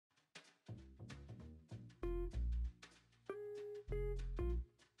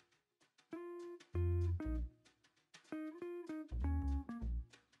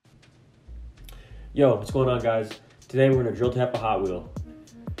Yo, what's going on, guys? Today we're going to drill tap a Hot Wheel.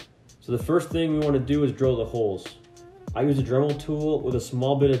 So the first thing we want to do is drill the holes. I use a Dremel tool with a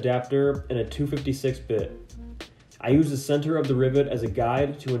small bit adapter and a 256 bit. I use the center of the rivet as a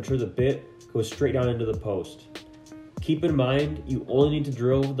guide to ensure the bit goes straight down into the post. Keep in mind, you only need to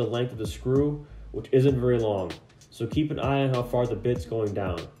drill the length of the screw, which isn't very long, so keep an eye on how far the bit's going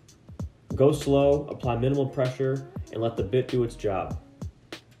down. Go slow, apply minimal pressure, and let the bit do its job.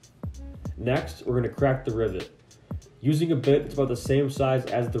 Next, we're going to crack the rivet. Using a bit that's about the same size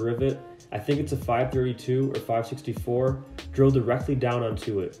as the rivet, I think it's a 532 or 564, drill directly down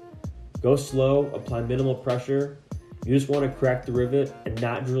onto it. Go slow, apply minimal pressure. You just want to crack the rivet and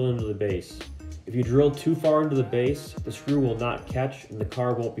not drill into the base. If you drill too far into the base, the screw will not catch and the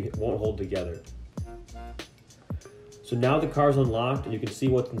car won't hold together. So now the car is unlocked and you can see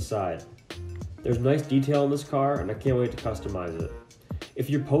what's inside. There's nice detail in this car and I can't wait to customize it. If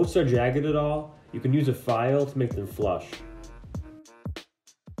your posts are jagged at all, you can use a file to make them flush.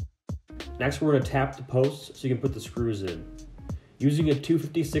 Next, we're going to tap the posts so you can put the screws in. Using a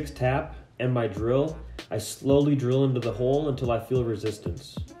 256 tap and my drill, I slowly drill into the hole until I feel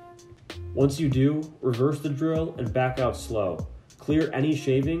resistance. Once you do, reverse the drill and back out slow. Clear any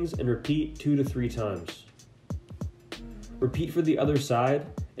shavings and repeat 2 to 3 times. Repeat for the other side.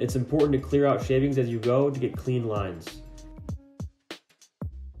 It's important to clear out shavings as you go to get clean lines.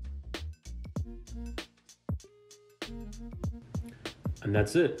 And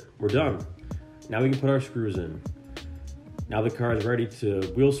that's it, we're done. Now we can put our screws in. Now the car is ready to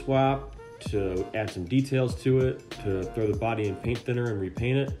wheel swap, to add some details to it, to throw the body in paint thinner and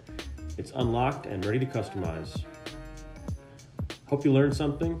repaint it. It's unlocked and ready to customize. Hope you learned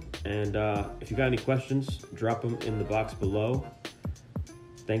something, and if you got any questions, drop them in the box below.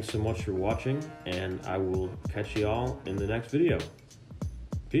 Thanks so much for watching, and I will catch you all in the next video.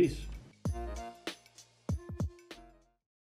 Peace.